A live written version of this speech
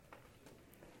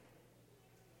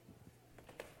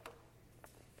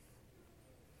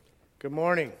Good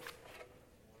morning.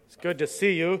 It's good to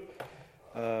see you.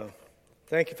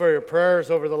 Thank you for your prayers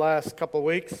over the last couple of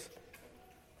weeks.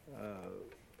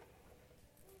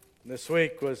 This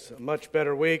week was a much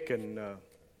better week, and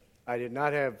I did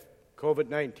not have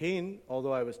COVID-19,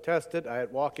 although I was tested. I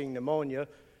had walking pneumonia,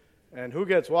 and who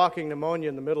gets walking pneumonia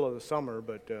in the middle of the summer?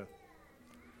 But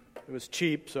it was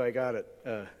cheap, so I got it.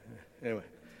 Anyway.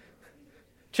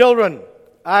 Children,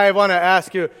 I want to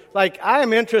ask you, I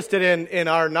am interested in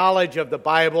our knowledge of the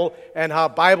Bible and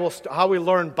how we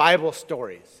learn Bible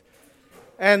stories.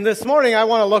 And this morning I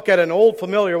want to look at an old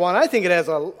familiar one. I think it has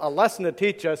a lesson to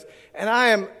teach us. And I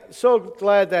am so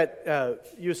glad that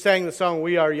you sang the song,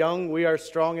 "We Are Young, We Are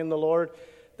Strong in the Lord."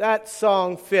 That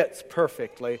song fits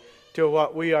perfectly to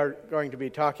what we are going to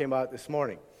be talking about this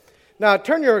morning. Now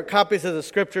turn your copies of the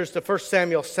scriptures to 1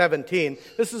 Samuel 17.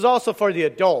 This is also for the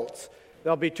adults.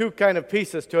 There'll be two kind of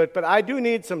pieces to it, but I do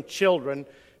need some children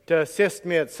to assist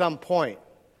me at some point.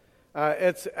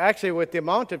 It's actually, with the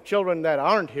amount of children that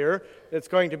aren't here, it's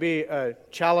going to be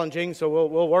challenging, so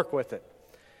we'll work with it.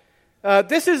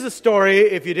 This is a story,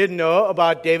 if you didn't know,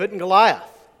 about David and Goliath.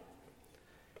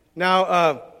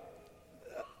 Now,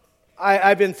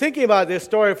 I've been thinking about this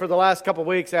story for the last couple of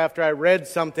weeks after I read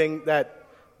something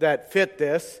that fit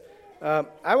this.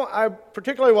 I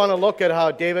particularly want to look at how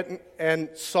David and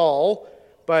Saul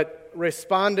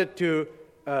responded to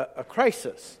a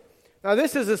crisis. Now,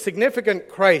 this is a significant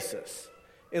crisis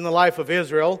in the life of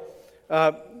Israel.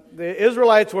 The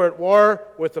Israelites were at war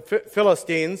with the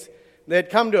Philistines. They had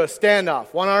come to a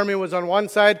standoff. One army was on one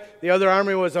side, the other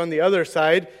army was on the other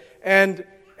side. And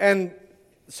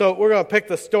so we're going to pick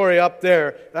the story up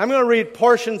there. I'm going to read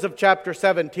portions of chapter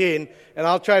 17, and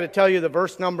I'll try to tell you the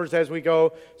verse numbers as we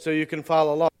go so you can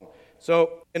follow along.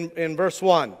 So in verse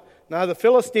 1, "Now the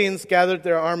Philistines gathered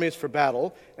their armies for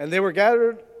battle, and they were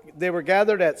gathered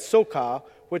at Socoh,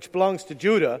 which belongs to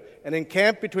Judah, and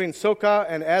encamped between Socoh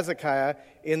and Azekah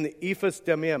in the Ephes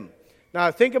Dammim." Now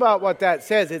think about what that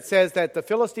says. It says that the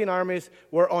Philistine armies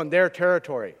were on their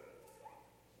territory.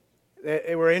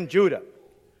 They were in Judah.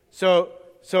 So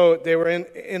they were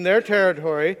in their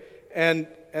territory, and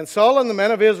Saul and the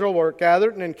men of Israel were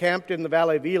gathered and encamped in the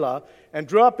valley of Elah, and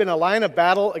drew up in a line of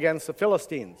battle against the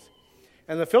Philistines.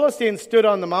 And the Philistines stood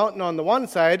on the mountain on the one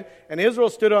side, and Israel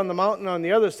stood on the mountain on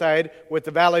the other side, with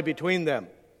the valley between them.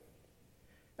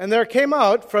 And there came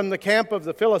out from the camp of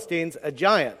the Philistines a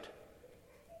giant,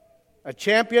 a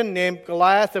champion named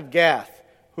Goliath of Gath,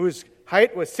 whose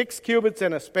height was 6 cubits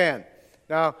and a span.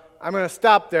 Now, I'm going to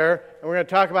stop there, and we're going to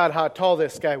talk about how tall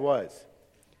this guy was.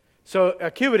 So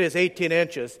a cubit is 18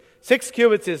 inches. 6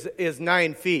 cubits is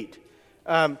 9 feet.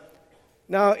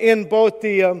 Now, in both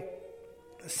the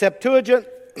Septuagint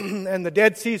and the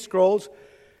Dead Sea Scrolls,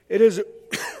 it is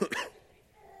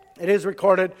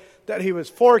recorded that he was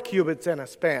 4 cubits and a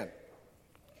span.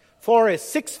 4 is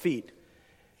 6 feet.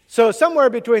 So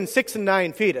somewhere between 6 and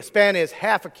 9 feet. A span is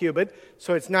half a cubit,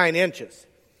 so it's 9 inches.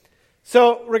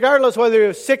 So regardless whether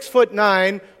you're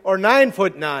 6'9" or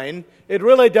 9'9", it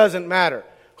really doesn't matter.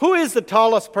 Who is the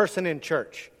tallest person in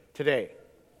church today?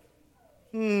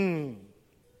 Murph,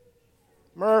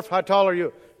 how tall are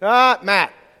you?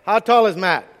 Matt. How tall is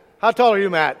Matt? How tall are you,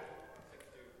 Matt?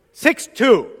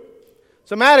 6'2".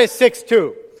 So Matt is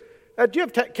 6'2".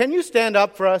 Can you stand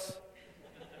up for us?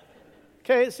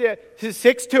 Okay, so he's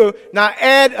 6'2". Now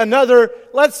add another,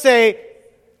 let's say,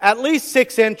 at least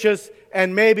 6 inches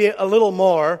and maybe a little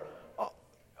more,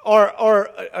 or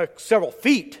several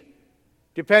feet,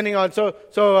 depending on. So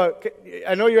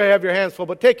I know you have your hands full,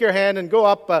 but take your hand and go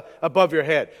up above your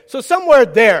head. So somewhere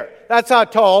there, that's how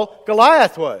tall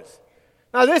Goliath was.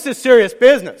 Now this is serious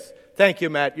business. Thank you,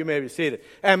 Matt. You may be seated.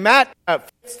 And Matt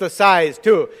fits the size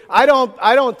too. I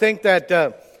don't think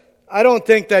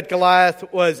that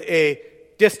Goliath was a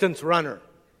distance runner.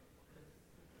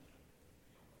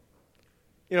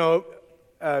 You know.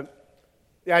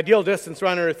 The ideal distance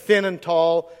runner, thin and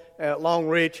tall, long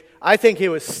reach. I think he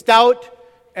was stout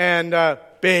and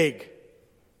big.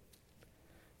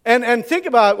 And think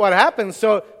about what happens.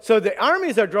 So the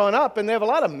armies are drawn up, and they have a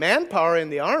lot of manpower in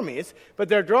the armies, but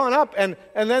they're drawn up, and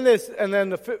then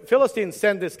the Philistines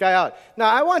send this guy out.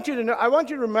 Now I want you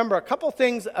to remember a couple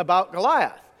things about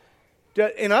Goliath.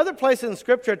 In other places in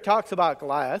Scripture, it talks about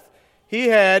Goliath. He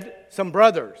had some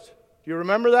brothers. Do you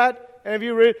remember that? And if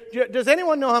you read, does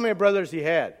anyone know how many brothers he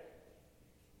had?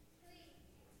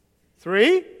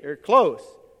 3? You're close.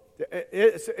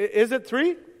 Is it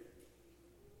 3?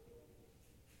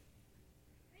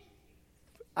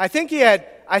 I think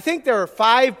there were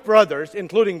 5 brothers,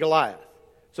 including Goliath.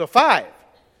 So 5.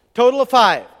 Total of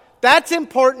 5. That's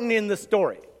important in the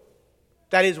story.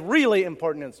 That is really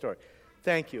important in the story.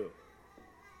 Thank you.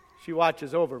 She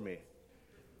watches over me.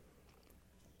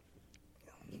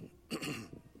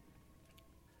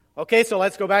 Okay, so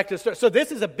let's go back to the story. So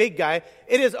this is a big guy.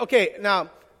 It is, okay,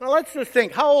 now let's just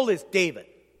think. How old is David?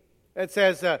 It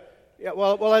says,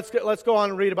 let's go on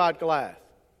and read about Goliath.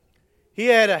 He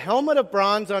had a helmet of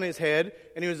bronze on his head,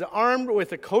 and he was armed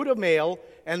with a coat of mail,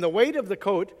 and the weight of the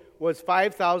coat was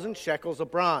 5,000 shekels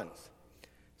of bronze.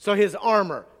 So his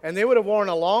armor, and they would have worn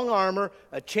a long armor,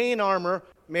 a chain armor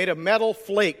made of metal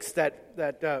flakes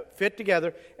that fit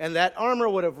together, and that armor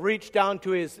would have reached down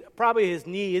to probably his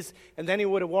knees, and then he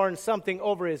would have worn something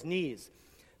over his knees.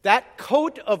 That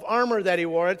coat of armor that he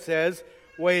wore, it says,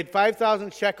 weighed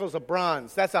 5,000 shekels of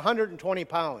bronze. That's 120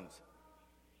 pounds.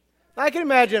 I can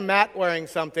imagine Matt wearing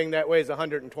something that weighs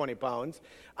 120 pounds.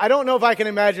 I don't know if I can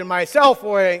imagine myself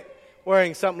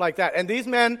wearing something like that. And these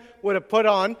men would have put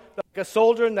on, like a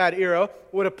soldier in that era,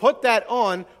 would have put that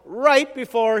on right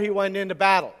before he went into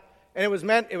battle. And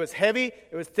it was heavy,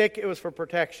 it was thick, it was for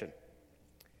protection.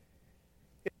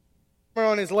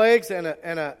 On his legs and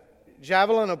a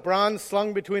javelin of bronze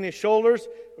slung between his shoulders,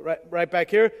 right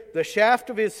back here. The shaft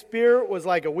of his spear was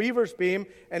like a weaver's beam,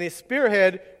 and his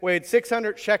spearhead weighed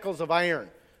 600 shekels of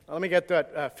iron. Now, let me get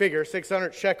that figure.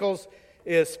 600 shekels.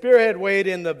 His spearhead weighed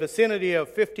in the vicinity of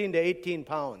 15 to 18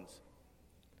 pounds.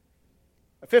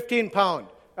 A 15 pound.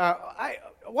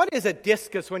 What is a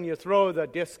discus when you throw the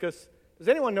discus? Does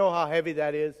anyone know how heavy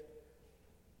that is?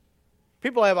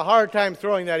 People have a hard time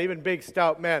throwing that, even big,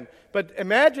 stout men. But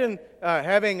imagine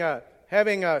having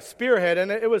a spearhead,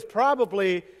 and it was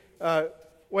probably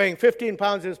weighing 15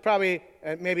 pounds. It was probably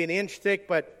maybe an inch thick,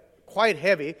 but quite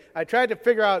heavy. I tried to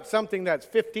figure out something that's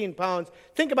 15 pounds.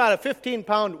 Think about a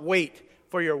 15-pound weight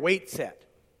for your weight set.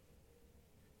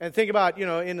 And think about,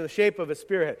 in the shape of a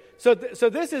spearhead. So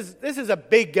this is a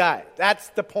big guy. That's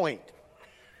the point.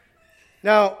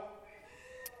 Now,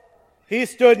 he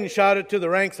stood and shouted to the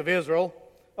ranks of Israel.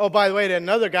 Oh, by the way, to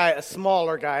another guy, a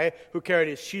smaller guy, who carried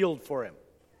his shield for him.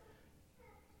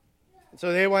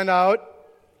 So they went out.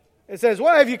 It says,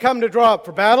 "Why have you come to draw up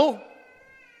for battle?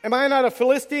 Am I not a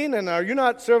Philistine, and are you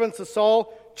not servants of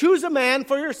Saul? Choose a man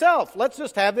for yourself. Let's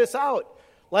just have this out.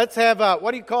 Let's have,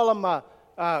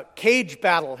 cage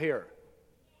battle here.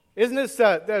 Isn't this,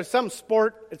 there's some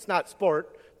sport, it's not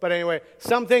sport, but anyway,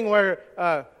 something where,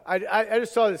 I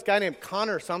just saw this guy named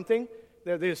Connor something.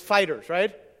 They're these fighters,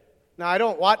 right? Now, I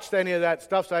don't watch any of that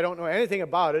stuff, so I don't know anything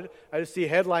about it. I just see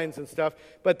headlines and stuff.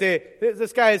 But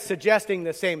this guy is suggesting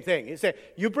the same thing. He said,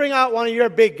 you bring out one of your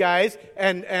big guys,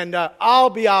 and I'll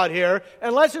be out here,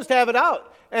 and let's just have it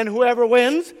out. And whoever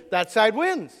wins, that side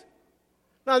wins.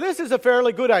 Now, this is a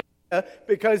fairly good idea,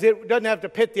 because it doesn't have to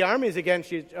pit the armies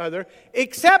against each other,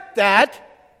 except that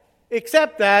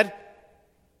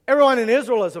everyone in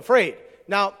Israel is afraid.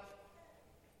 Now,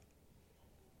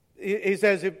 he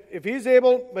says,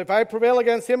 if I prevail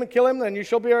against him and kill him, then you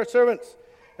shall be our servants.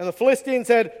 And the Philistine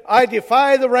said, I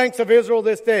defy the ranks of Israel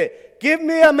this day. Give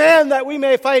me a man that we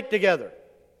may fight together.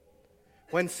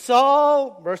 When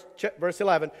Saul, verse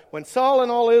 11, when Saul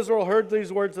and all Israel heard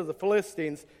these words of the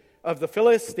Philistine,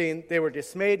 they were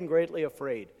dismayed and greatly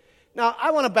afraid. Now, I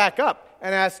want to back up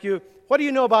and ask you, what do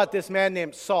you know about this man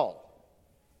named Saul?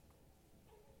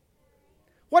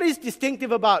 What is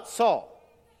distinctive about Saul?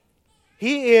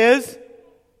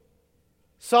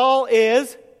 Saul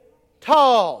is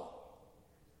tall.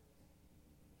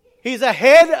 He's a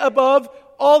head above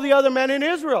all the other men in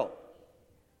Israel.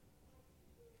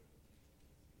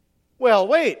 Well,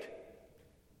 wait.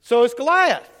 So is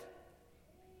Goliath.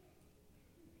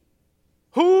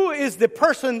 Who is the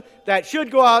person that should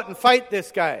go out and fight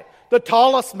this guy? The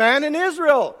tallest man in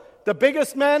Israel. The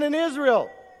biggest man in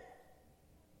Israel.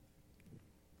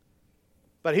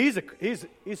 But he's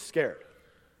scared.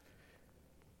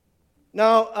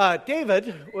 Now,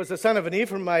 David was the son of an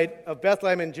Ephraimite of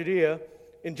Bethlehem in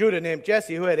Judah named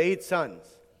Jesse, who had 8 sons.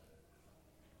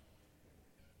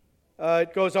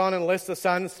 It goes on and lists the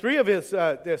sons. 3 of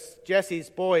Jesse's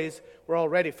boys were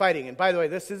already fighting. And by the way,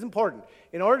 this is important.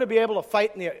 In order to be able to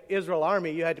fight in the Israel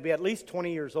army, you had to be at least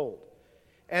 20 years old.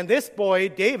 And this boy,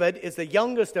 David, is the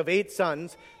youngest of 8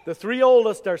 sons. The 3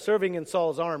 oldest are serving in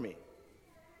Saul's army.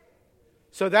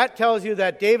 So that tells you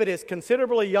that David is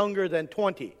considerably younger than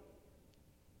 20.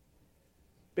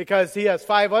 Because he has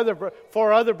 4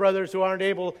 other brothers who aren't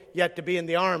able yet to be in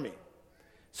the army.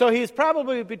 So he's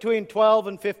probably between 12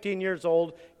 and 15 years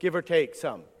old, give or take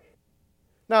some.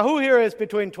 Now, who here is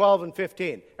between 12 and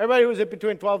 15? Everybody who's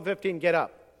between 12 and 15, get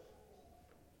up.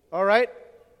 All right?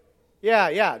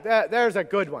 Yeah, there's a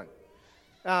good one.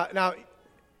 Now,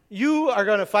 you are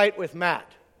going to fight with Matt.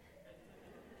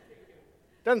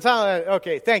 Doesn't sound like,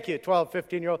 okay, thank you, 12,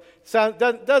 15-year-old.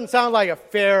 Doesn't sound like a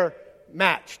fair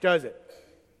match, does it?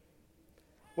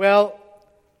 Well,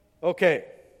 okay.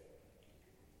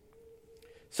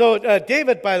 So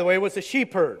David, by the way, was a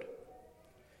sheep herd.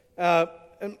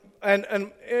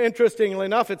 And interestingly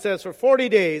enough, it says for 40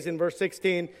 days in verse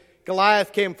 16,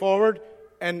 Goliath came forward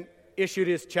and issued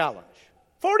his challenge.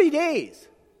 40 days.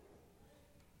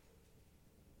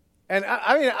 And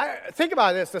I think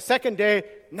about this. The second day,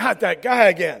 not that guy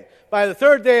again. By the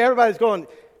third day, everybody's going,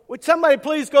 would somebody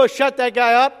please go shut that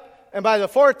guy up? And by the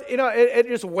fourth, it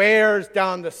just wears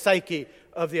down the psyche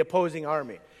of the opposing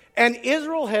army. And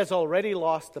Israel has already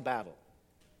lost the battle.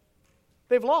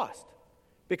 They've lost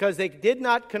because they did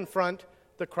not confront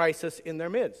the crisis in their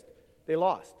midst. They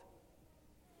lost.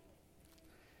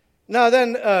 Now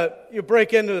then, you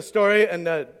break into the story,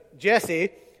 and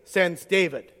Jesse sends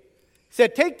David. He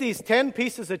said, take these 10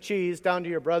 pieces of cheese down to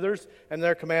your brothers and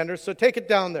their commanders, so take it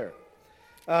down there.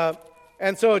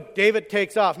 And so David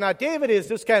takes off. Now, David is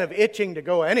just kind of itching to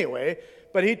go anyway,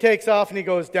 but he takes off and he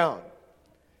goes down.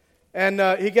 And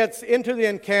he gets into the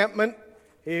encampment.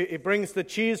 He brings the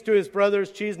cheese to his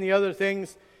brothers, cheese and the other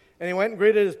things, and he went and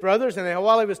greeted his brothers, and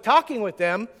while he was talking with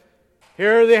them,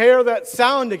 here they hear that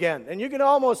sound again. And you can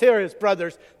almost hear his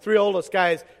brothers, 3 oldest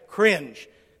guys, cringe.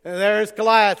 And there's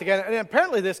Goliath again. And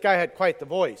apparently this guy had quite the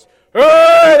voice.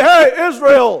 Hey,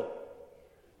 Israel!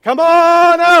 Come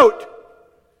on out!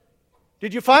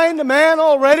 Did you find the man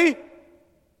already?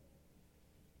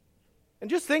 And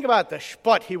just think about the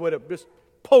sput he would have just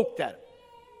poked at him.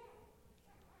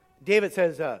 David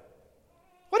says,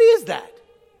 what is that?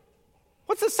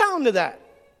 What's the sound of that?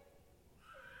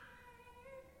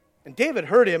 And David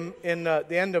heard him in the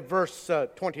end of verse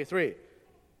 23.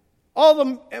 All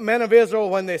the men of Israel,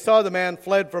 when they saw the man,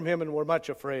 fled from him and were much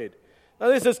afraid. Now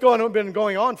this has been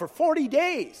going on for 40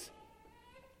 days.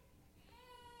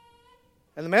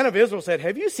 And the men of Israel said,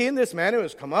 have you seen this man who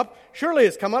has come up? Surely he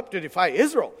has come up to defy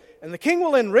Israel. And the king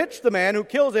will enrich the man who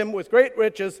kills him with great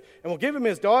riches and will give him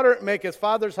his daughter and make his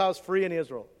father's house free in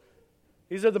Israel.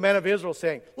 These are the men of Israel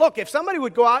saying, look, if somebody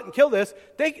would go out and kill this,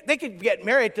 they could get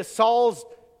married to Saul's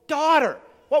daughter.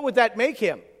 What would that make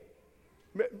him?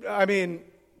 I mean,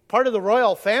 part of the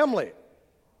royal family.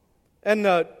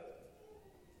 And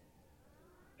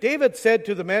David said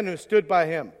to the men who stood by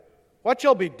him, what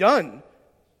shall be done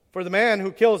for the man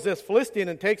who kills this Philistine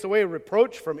and takes away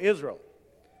reproach from Israel?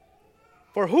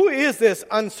 For who is this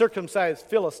uncircumcised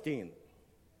Philistine,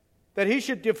 that he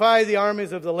should defy the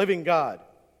armies of the living God?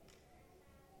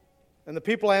 And the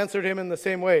people answered him in the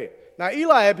same way. Now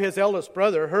Eliab, his eldest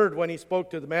brother, heard when he spoke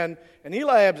to the men, and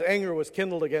Eliab's anger was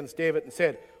kindled against David and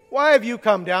said, why have you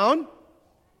come down?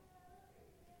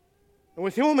 And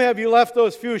with whom have you left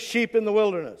those few sheep in the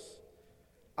wilderness?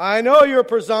 I know your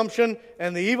presumption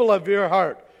and the evil of your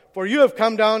heart, for you have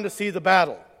come down to see the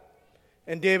battle.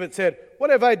 And David said, what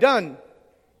have I done?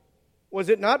 Was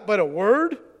it not but a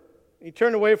word? He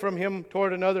turned away from him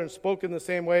toward another and spoke in the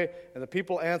same way, and the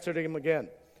people answered him again.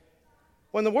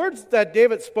 When the words that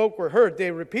David spoke were heard,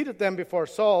 they repeated them before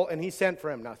Saul, and he sent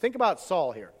for him. Now think about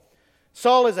Saul here.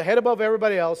 Saul is a head above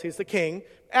everybody else. He's the king.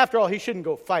 After all, he shouldn't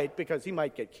go fight because he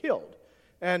might get killed.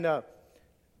 And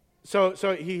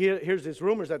so he hears these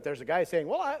rumors that there's a guy saying,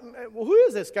 well, who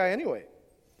is this guy anyway?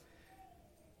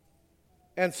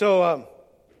 And so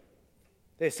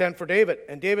they sent for David.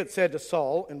 And David said to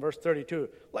Saul in verse 32,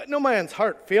 let no man's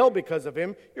heart fail because of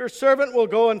him. Your servant will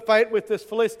go and fight with this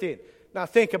Philistine. Now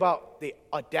think about the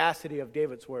audacity of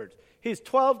David's words. He's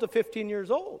 12 to 15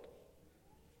 years old.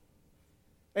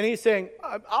 And he's saying,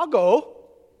 I'll go.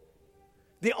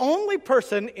 The only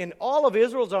person in all of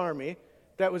Israel's army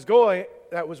that was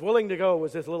willing to go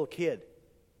was this little kid.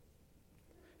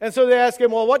 And so they ask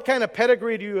him, well, what kind of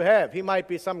pedigree do you have? He might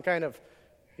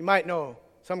know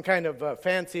some kind of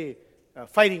fancy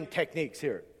fighting techniques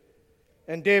here.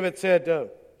 And David said,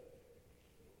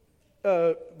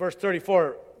 verse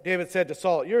 34, David said to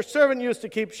Saul, your servant used to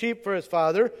keep sheep for his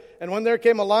father, and when there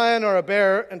came a lion or a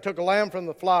bear and took a lamb from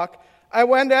the flock, I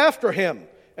went after him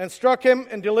and struck him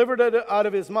and delivered it out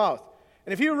of his mouth.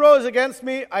 And if he rose against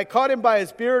me, I caught him by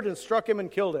his beard and struck him and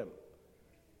killed him.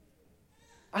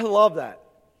 I love that.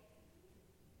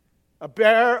 A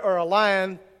bear or a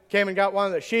lion came and got one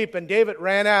of the sheep, and David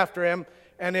ran after him.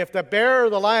 And if the bear or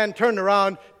the lion turned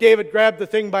around, David grabbed the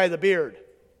thing by the beard.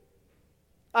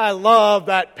 I love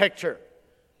that picture.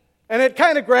 And it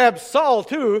kind of grabs Saul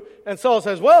too. And Saul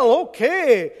says, well,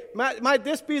 okay, might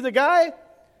this be the guy?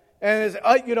 And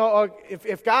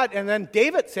if God, and then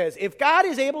David says, if God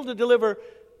is able to deliver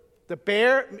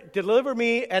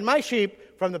me and my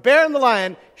sheep from the bear and the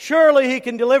lion, surely he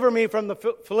can deliver me from the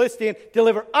Philistine,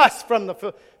 deliver us from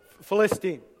the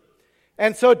Philistine.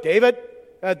 And so David,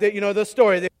 the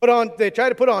story, they try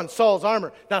to put on Saul's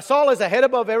armor. Now Saul is a head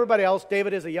above everybody else.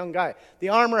 David is a young guy. The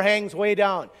armor hangs way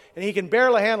down, and he can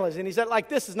barely handle it. And he said,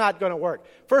 this is not going to work.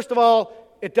 First of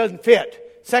all, it doesn't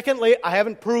fit. Secondly, I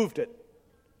haven't proved it.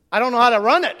 I don't know how to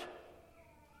run it.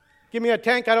 Give me a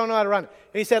tank, I don't know how to run it.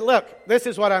 And he said, look, this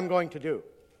is what I'm going to do.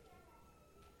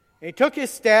 And he took his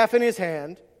staff in his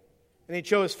hand, and he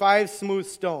chose 5 smooth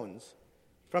stones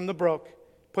from the brook,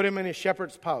 put him in his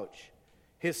shepherd's pouch.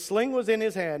 His sling was in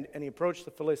his hand, and he approached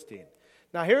the Philistine.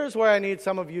 Now here's where I need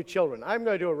some of you children. I'm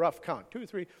going to do a rough count. 2,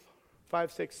 3,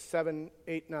 5, 6, 7,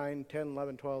 8, 9, 10,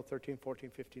 11, 12, 13,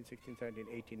 14, 15, 16, 17,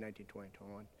 18, 19, 20,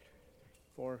 21,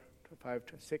 4, 5,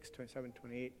 6, 27,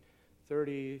 28,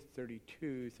 30,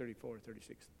 32, 34,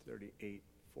 36, 38,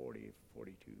 40,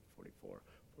 42, 44,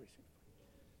 46.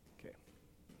 Okay.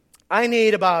 I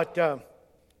need about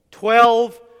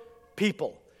 12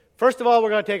 people. First of all,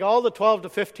 we're going to take all the 12 to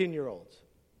 15-year-olds.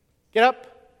 Get up.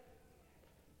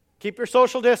 Keep your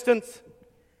social distance.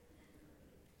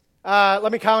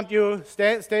 Let me count you.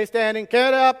 Stay standing.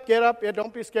 Get up. Yeah,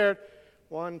 don't be scared.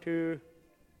 1, 2,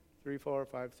 3, 4,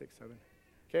 5, 6, 7.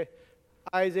 Okay.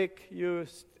 Isaac, you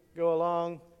go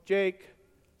along. Jake,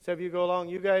 some of you go along.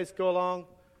 You guys go along.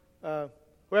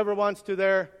 Whoever wants to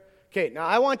there. Okay, now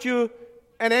I want you,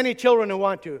 and any children who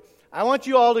want to, I want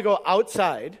you all to go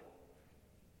outside,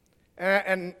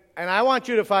 and I want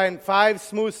you to find 5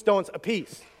 smooth stones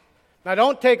apiece. Now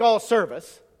don't take all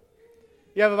service.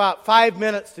 You have about 5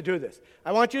 minutes to do this.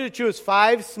 I want you to choose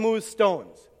 5 smooth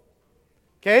stones.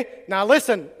 Okay? Now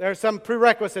listen, there's some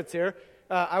prerequisites here.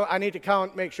 I need to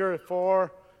count, make sure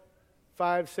 4,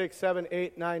 5, 6, 7,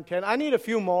 8, 9, 10. I need a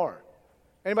few more.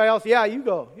 Anybody else? Yeah, you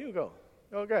go.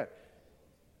 Oh, good.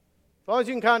 As long as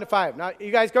you can count to 5. Now,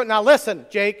 you guys go. Now, listen,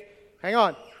 Jake. Hang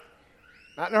on.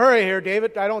 Not in a hurry here,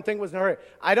 David. I don't think it was in a hurry.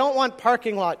 I don't want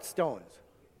parking lot stones.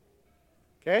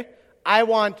 Okay? I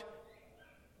want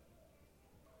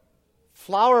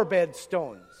flower bed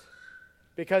stones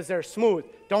because they're smooth.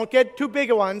 Don't get too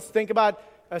big ones. Think about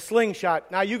a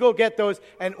slingshot. Now you go get those,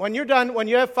 and when you're done, when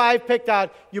you have 5 picked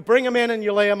out, you bring them in and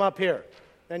you lay them up here.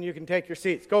 Then you can take your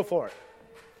seats. Go for it.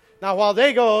 Now while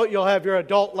they go, you'll have your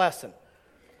adult lesson.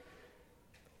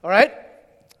 All right?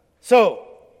 So,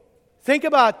 think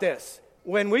about this.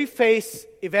 When we face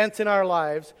events in our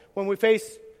lives, when we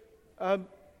face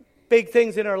big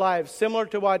things in our lives, similar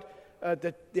to what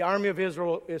the army of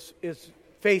Israel is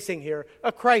facing here,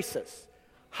 a crisis,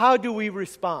 how do we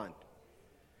respond?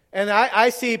 And I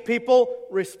see people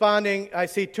responding. I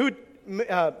see 2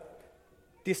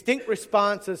 distinct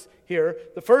responses here.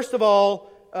 The first of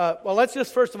all, let's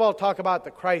just first of all talk about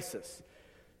the crisis.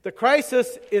 The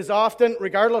crisis is often,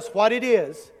 regardless what it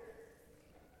is,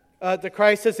 the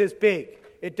crisis is big.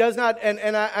 It does not,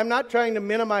 and I'm not trying to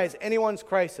minimize anyone's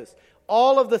crisis.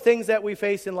 All of the things that we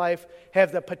face in life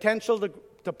have the potential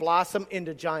to blossom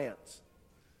into giants.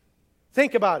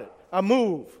 Think about it. A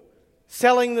move,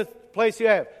 selling the place you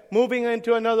have, moving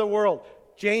into another world,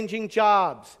 changing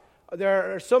jobs.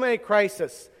 There are so many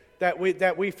crises that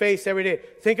we face every day.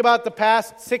 Think about the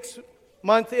past 6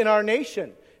 months in our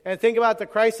nation, and think about the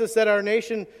crisis that our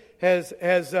nation has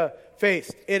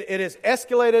faced. It has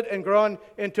escalated and grown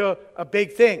into a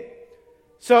big thing.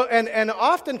 So, and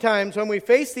oftentimes when we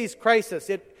face these crises,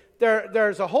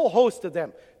 there's a whole host of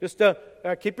them. Just to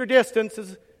keep your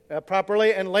distances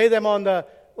properly and lay them on the.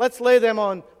 Let's lay them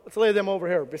over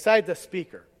here beside the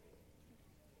speaker.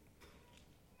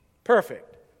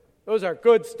 Perfect. Those are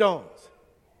good stones.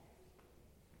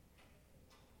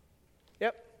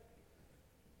 Yep.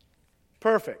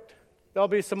 Perfect. There'll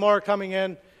be some more coming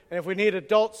in, and if we need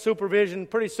adult supervision,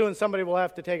 pretty soon somebody will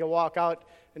have to take a walk out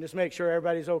and just make sure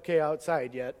everybody's okay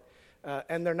outside yet,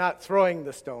 and they're not throwing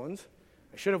the stones.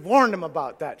 I should have warned them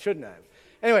about that, shouldn't I?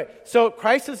 Anyway, so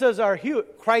crises are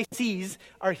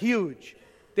huge.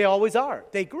 They always are.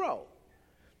 They grow.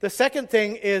 The second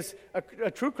thing is a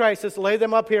true crisis. Lay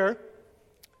them up here,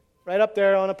 right up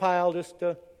there on a pile.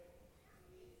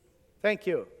 Thank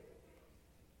you.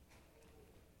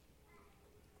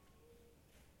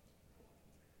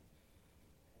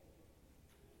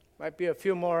 Might be a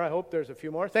few more. I hope there's a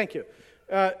few more. Thank you.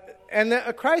 And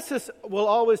a crisis will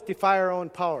always defy our own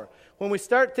power. When we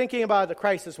start thinking about the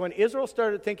crisis, when Israel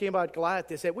started thinking about Goliath,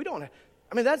 they said,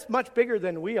 that's much bigger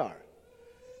than we are.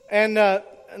 And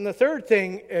the third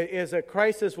thing is a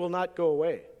crisis will not go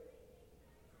away.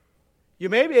 You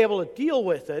may be able to deal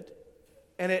with it,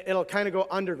 and it'll kind of go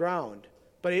underground,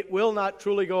 but it will not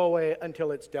truly go away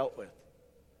until it's dealt with.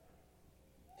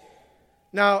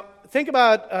 Now, think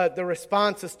about the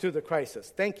responses to the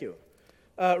crisis. Thank you.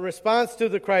 Response to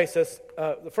the crisis.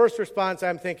 The first response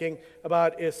I'm thinking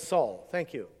about is Saul.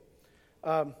 Thank you.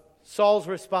 Saul's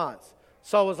response.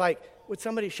 Saul was like, would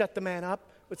somebody shut the man up?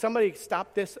 Would somebody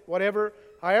stop this? Whatever.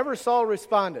 However Saul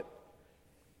responded.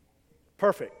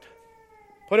 Perfect.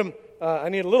 Put him, I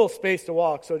need a little space to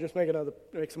walk, so just make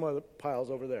some other piles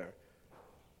over there.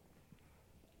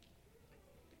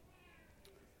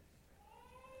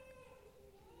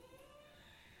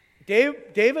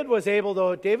 David was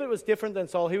different than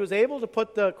Saul. He was able to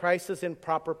put the crisis in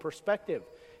proper perspective.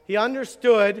 He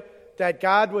understood that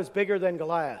God was bigger than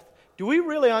Goliath. Do we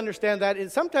really understand that?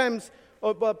 And sometimes,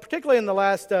 particularly in the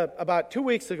last, about 2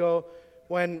 weeks ago,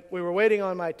 when we were waiting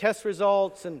on my test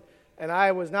results and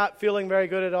I was not feeling very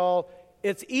good at all,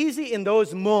 it's easy in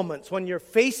those moments when you're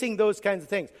facing those kinds of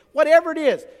things, whatever it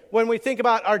is, when we think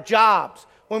about our jobs,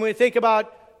 when we think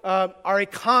about our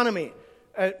economy,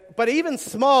 but even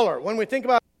smaller, when we think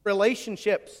about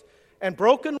relationships and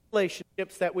broken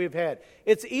relationships that we've had.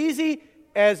 It's easy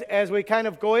as we kind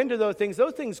of go into those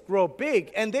things grow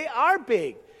big, and they are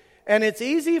big. And it's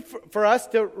easy for us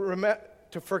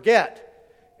to forget.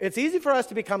 It's easy for us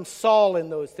to become Saul in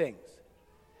those things.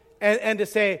 And to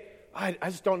say, I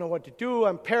just don't know what to do,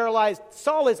 I'm paralyzed.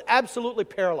 Saul is absolutely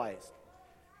paralyzed.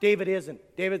 David isn't.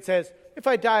 David says, if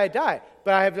I die, I die,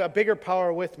 but I have a bigger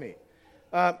power with me.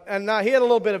 And now he had a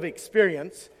little bit of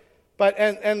experience, but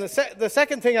the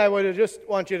second thing I would just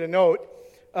want you to note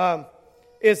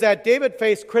is that David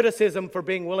faced criticism for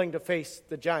being willing to face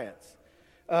the giants.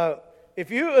 If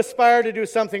you aspire to do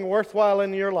something worthwhile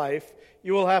in your life,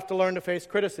 you will have to learn to face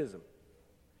criticism.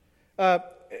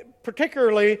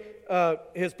 Particularly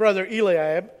his brother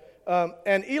Eliab,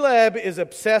 and Eliab is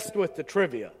obsessed with the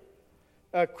trivia.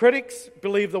 Critics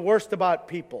believe the worst about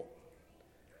people.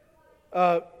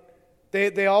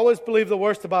 They always believe the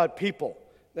worst about people.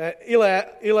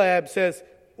 Eliab says,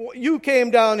 you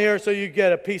came down here so you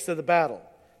get a piece of the battle.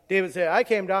 David said, I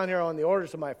came down here on the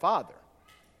orders of my father.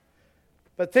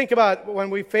 But think about when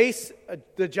we face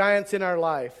the giants in our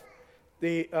life,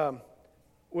 we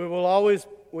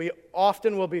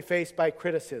often will be faced by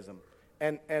criticism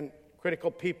and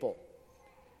critical people.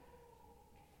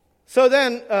 So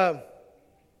then,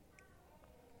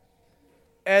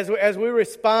 as we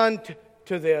respond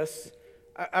to this,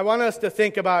 I want us to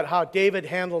think about how David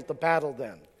handled the battle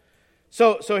then.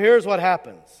 So here's what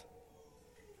happens.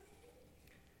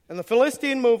 And the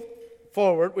Philistine moved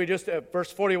forward,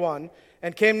 verse 41,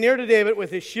 and came near to David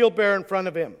with his shield bearer in front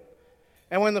of him.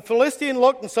 And when the Philistine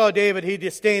looked and saw David, he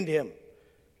disdained him.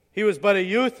 He was but a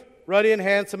youth, ruddy and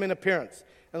handsome in appearance.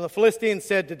 And the Philistine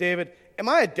said to David, am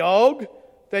I a dog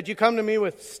that you come to me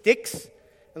with sticks?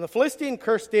 And the Philistine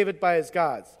cursed David by his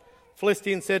gods. The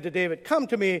Philistine said to David, come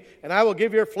to me, and I will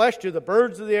give your flesh to the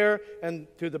birds of the air and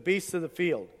to the beasts of the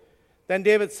field. Then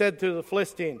David said to the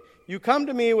Philistine, you come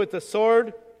to me with a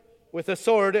sword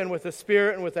and with a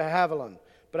spear and with a javelin.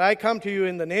 But I come to you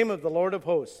in the name of the Lord of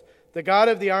hosts, the God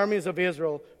of the armies of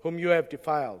Israel, whom you have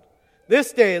defiled.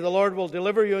 This day the Lord will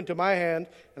deliver you into my hand,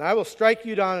 and I will strike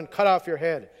you down and cut off your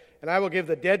head. And I will give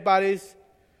the dead bodies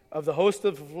of the host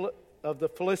of the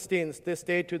Philistines this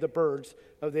day to the birds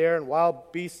of the air and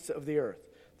wild beasts of the earth,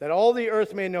 that all the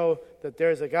earth may know that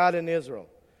there is a God in Israel,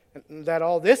 and that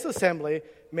all this assembly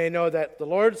may know that the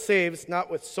Lord saves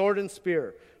not with sword and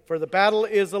spear, for the battle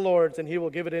is the Lord's, and he will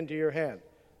give it into your hand.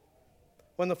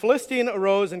 When the Philistine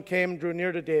arose and drew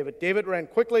near to David, David ran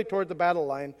quickly toward the battle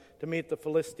line to meet the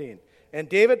Philistine. And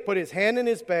David put his hand in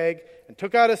his bag and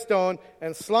took out a stone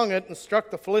and slung it and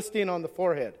struck the Philistine on the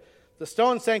forehead. The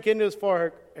stone sank into his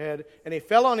forehead, and he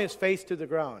fell on his face to the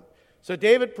ground. So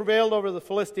David prevailed over the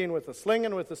Philistine with a sling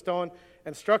and with a stone,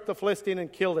 and struck the Philistine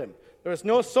and killed him. There was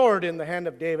no sword in the hand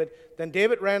of David. Then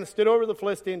David ran and stood over the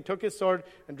Philistine, took his sword,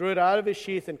 and drew it out of his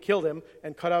sheath, and killed him,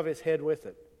 and cut off his head with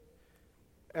it.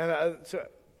 And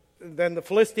then the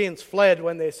Philistines fled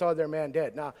when they saw their man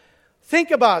dead. Now,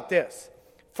 think about this.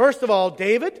 First of all,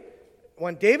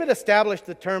 when David established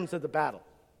the terms of the battle,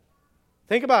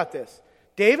 think about this.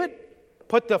 David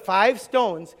put the 5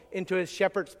 stones into his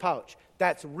shepherd's pouch.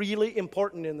 That's really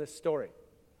important in this story.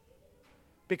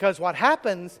 Because what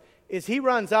happens is he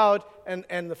runs out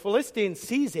and the Philistine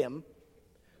sees him.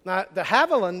 Now, the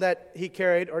javelin that he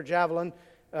carried, or javelin,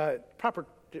 proper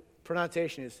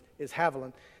pronunciation is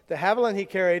javelin. The javelin he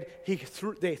carried,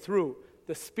 they threw.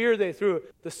 The spear they threw.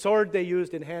 The sword they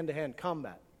used in hand-to-hand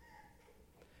combat.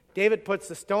 David puts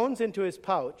the stones into his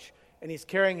pouch, and he's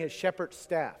carrying his shepherd's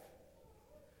staff.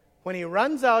 When he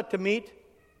runs out to meet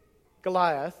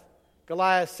Goliath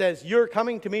says, you're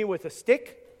coming to me with a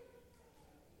stick?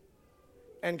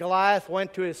 And Goliath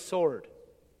went to his sword.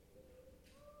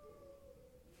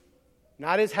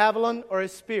 Not his javelin or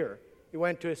his spear. He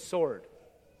went to his sword.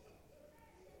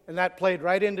 And that played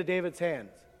right into David's hands.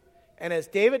 And as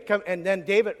David and then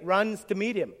David runs to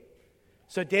meet him.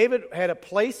 So David had a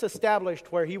place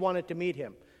established where he wanted to meet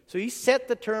him. So he set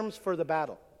the terms for the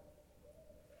battle.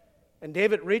 And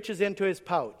David reaches into his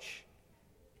pouch.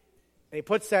 And he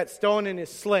puts that stone in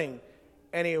his sling.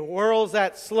 And he whirls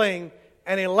that sling.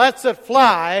 And he lets it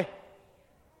fly.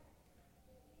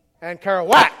 And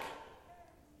whack!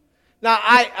 Now,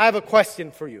 I have a question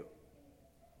for you.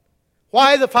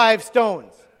 Why the 5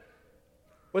 stones?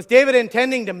 Was David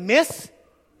intending to miss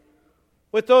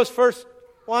with those first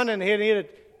one and he needed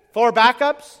 4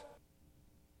 backups?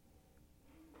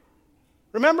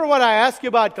 Remember what I asked you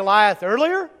about Goliath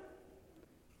earlier?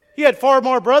 He had 4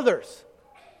 more brothers.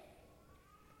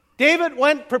 David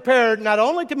went prepared not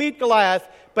only to meet Goliath,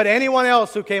 but anyone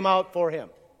else who came out for him.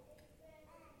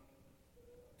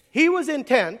 He was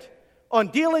intent on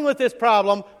dealing with this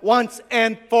problem once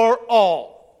and for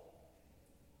all.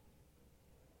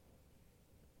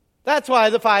 That's why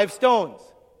the 5 stones.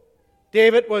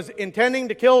 David was intending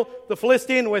to kill the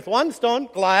Philistine with 1 stone,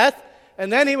 Goliath,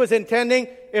 and then he was intending,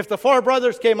 if the 4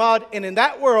 brothers came out, and in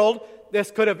that world,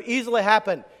 this could have easily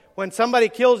happened. When somebody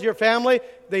kills your family,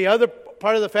 the other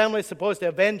part of the family is supposed to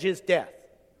avenge his death.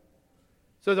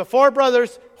 So the 4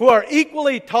 brothers, who are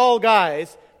equally tall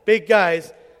guys, big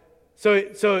guys,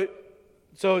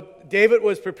 so David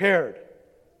was prepared.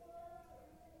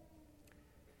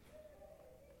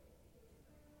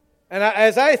 And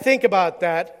as I think about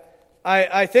that,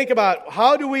 I think about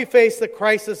how do we face the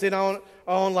crisis in our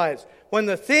own lives. When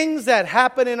the things that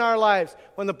happen in our lives,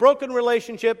 when the broken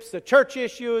relationships, the church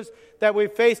issues that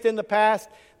we've faced in the past,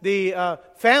 the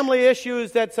family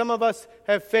issues that some of us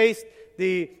have faced,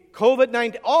 the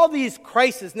COVID-19, all these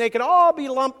crises, and they can all be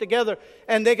lumped together,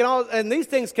 and these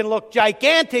things can look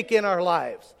gigantic in our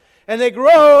lives. And they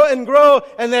grow,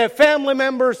 and they have family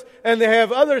members, and they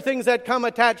have other things that come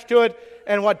attached to it.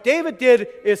 And what David did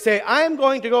is say, I'm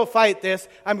going to go fight this.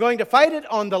 I'm going to fight it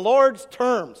on the Lord's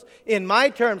terms, in my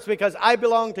terms, because I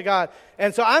belong to God.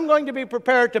 And so I'm going to be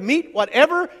prepared to meet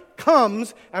whatever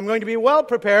comes. I'm going to be well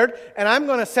prepared, and I'm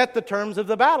going to set the terms of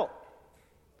the battle.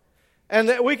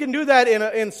 And we can do that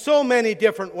in so many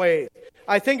different ways.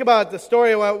 I think about the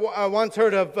story I once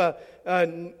heard of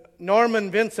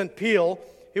Norman Vincent Peale.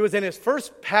 He was in his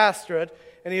first pastorate,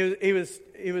 and he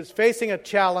was facing a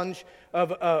challenge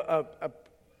of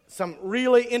some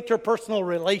really interpersonal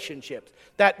relationships.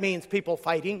 That means people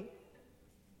fighting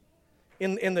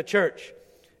in the church.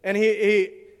 And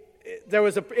there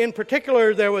was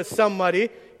somebody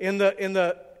in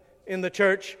the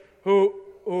church who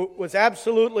was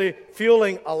absolutely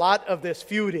fueling a lot of this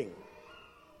feuding.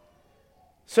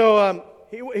 So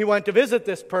he went to visit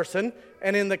this person,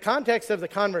 and in the context of the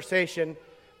conversation,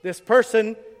 this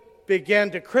person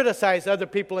began to criticize other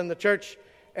people in the church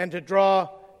and to draw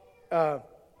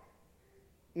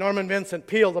Norman Vincent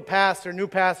Peale, the new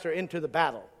pastor, into the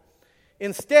battle.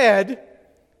 Instead,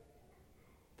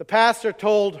 the pastor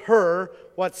told her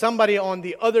what somebody on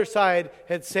the other side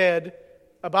had said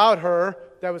about her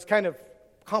that was kind of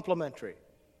complimentary.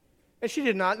 And she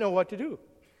did not know what to do.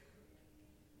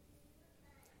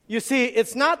 You see,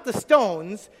 it's not the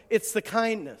stones, it's the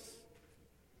kindness.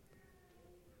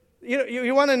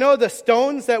 You want to know the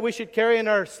stones that we should carry in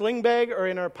our sling bag or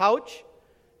in our pouch?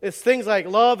 It's things like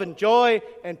love and joy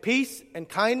and peace and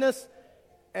kindness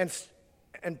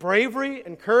and bravery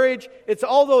and courage. It's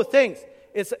all those things.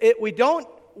 We don't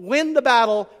win the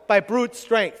battle by brute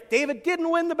strength. David didn't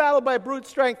win the battle by brute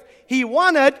strength. He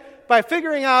won it by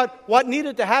figuring out what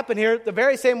needed to happen here the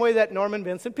very same way that Norman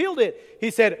Vincent Peale did.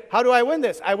 He said, how do I win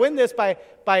this? I win this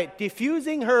by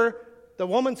diffusing the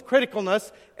woman's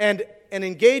criticalness, and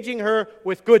engaging her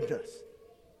with goodness.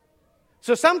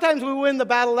 So sometimes we win the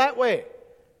battle that way.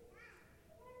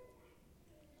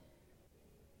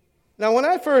 Now, when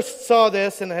I first saw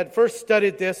this and had first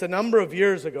studied this a number of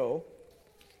years ago,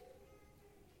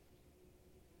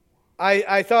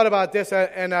 I thought about this,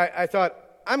 and I thought,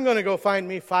 I'm going to go find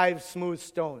me 5 smooth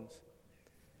stones.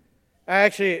 I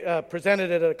actually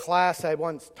presented it at a class I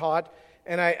once taught,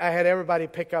 and I had everybody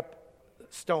pick up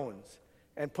stones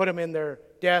and put them in their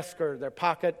desk or their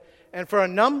pocket. And for a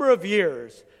number of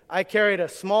years, I carried a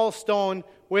small stone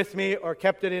with me or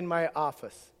kept it in my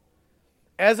office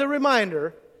as a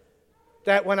reminder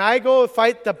that when I go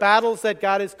fight the battles that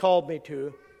God has called me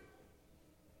to,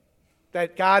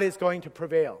 that God is going to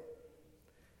prevail.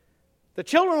 The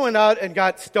children went out and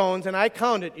got stones, and I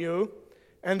counted you,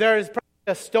 and there is probably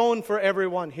a stone for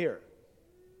everyone here.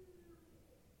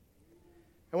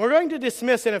 And we're going to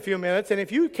dismiss in a few minutes, and if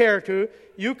you care to,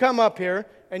 you come up here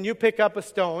and you pick up a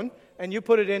stone, and you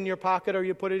put it in your pocket, or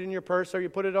you put it in your purse, or you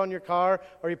put it on your car,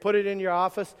 or you put it in your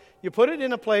office. You put it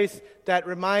in a place that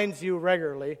reminds you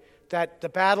regularly that the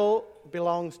battle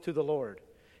belongs to the Lord.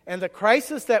 And the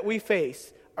crises that we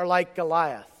face are like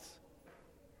Goliaths.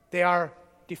 They are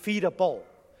defeatable.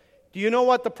 Do you know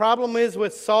what the problem is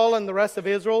with Saul and the rest of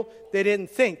Israel? They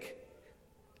didn't think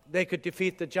they could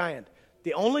defeat the giant.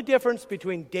 The only difference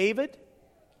between David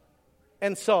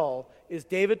and Saul is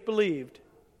David believed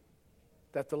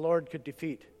that the Lord could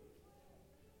defeat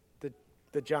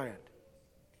the giant.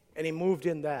 And he moved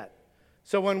in that.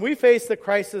 So when we face the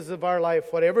crises of our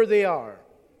life, whatever they are,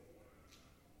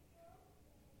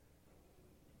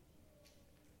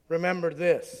 remember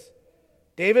this.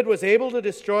 David was able to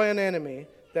destroy an enemy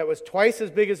that was twice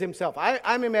as big as himself.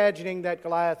 I'm imagining that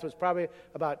Goliath was probably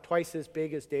about twice as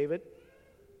big as David.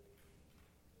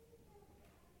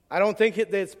 I don't think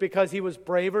it's because he was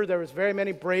braver. There was very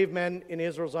many brave men in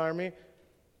Israel's army.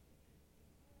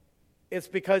 It's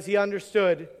because he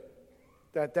understood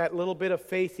that little bit of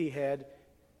faith he had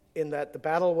in that the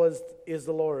battle is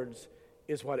the Lord's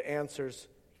is what answers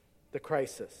the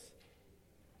crisis.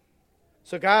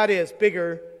 So God is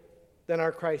bigger than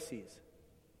our crises.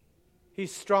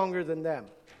 He's stronger than them.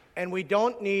 And we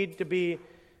don't need to be,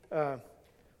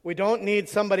 we don't need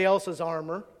somebody else's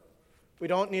armor. We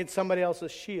don't need somebody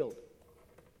else's shield.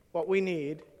 What we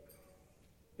need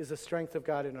is the strength of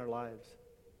God in our lives.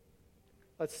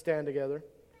 Let's stand together.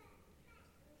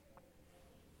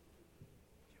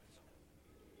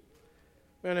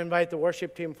 I'm going to invite the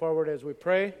worship team forward as we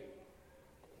pray.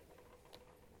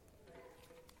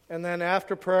 And then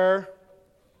after prayer,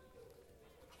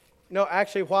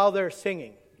 while they're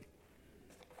singing.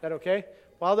 Is that okay?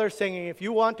 While they're singing, if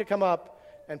you want to come up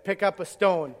and pick up a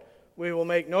stone, we will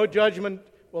make no judgment.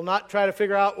 We'll not try to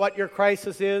figure out what your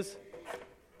crisis is.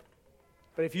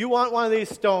 But if you want one of these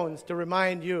stones to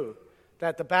remind you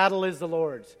that the battle is the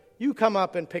Lord's, you come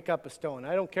up and pick up a stone.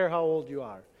 I don't care how old you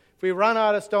are. If we run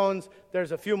out of stones,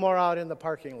 there's a few more out in the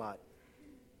parking lot.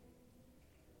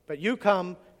 But you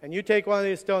come and you take one of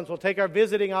these stones. We'll take our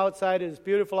visiting outside. It's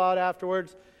beautiful out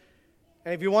afterwards.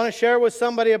 And if you want to share with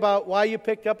somebody about why you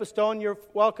picked up a stone, you're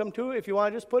welcome to. If you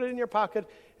want to just put it in your pocket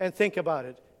and think about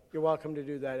it, you're welcome to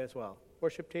do that as well.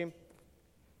 Worship team.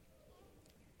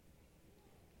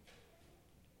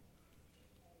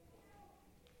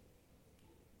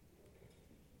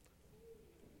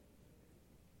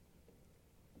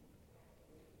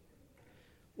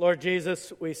 Lord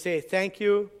Jesus, we say thank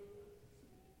you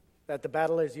that the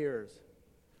battle is yours.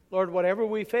 Lord, whatever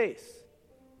we face,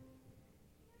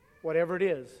 whatever it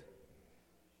is,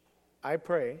 I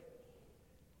pray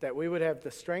that we would have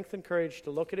the strength and courage to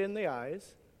look it in the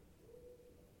eyes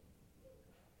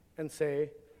and say,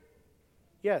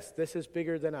 yes, this is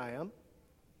bigger than I am,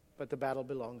 but the battle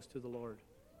belongs to the Lord.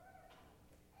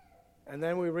 And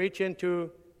then we reach into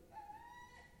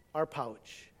our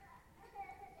pouch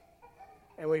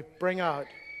and we bring out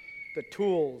the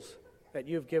tools that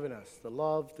you've given us, the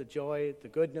love, the joy, the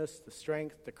goodness, the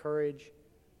strength, the courage.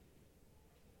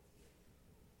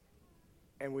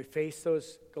 And we face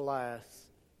those Goliaths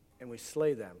and we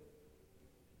slay them.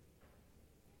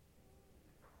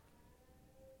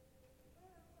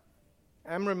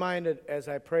 I'm reminded as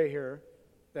I pray here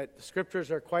that the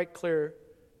scriptures are quite clear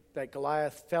that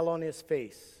Goliath fell on his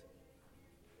face.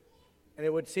 And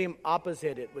it would seem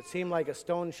opposite. It would seem like a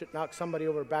stone should knock somebody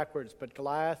over backwards, but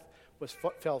Goliath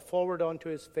fell forward onto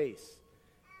his face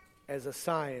as a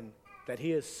sign that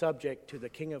he is subject to the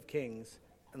King of Kings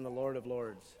and the Lord of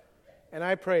Lords. And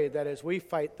I pray that as we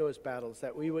fight those battles,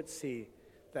 that we would see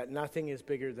that nothing is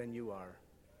bigger than you are.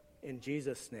 In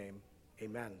Jesus' name,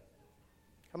 amen.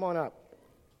 Come on up.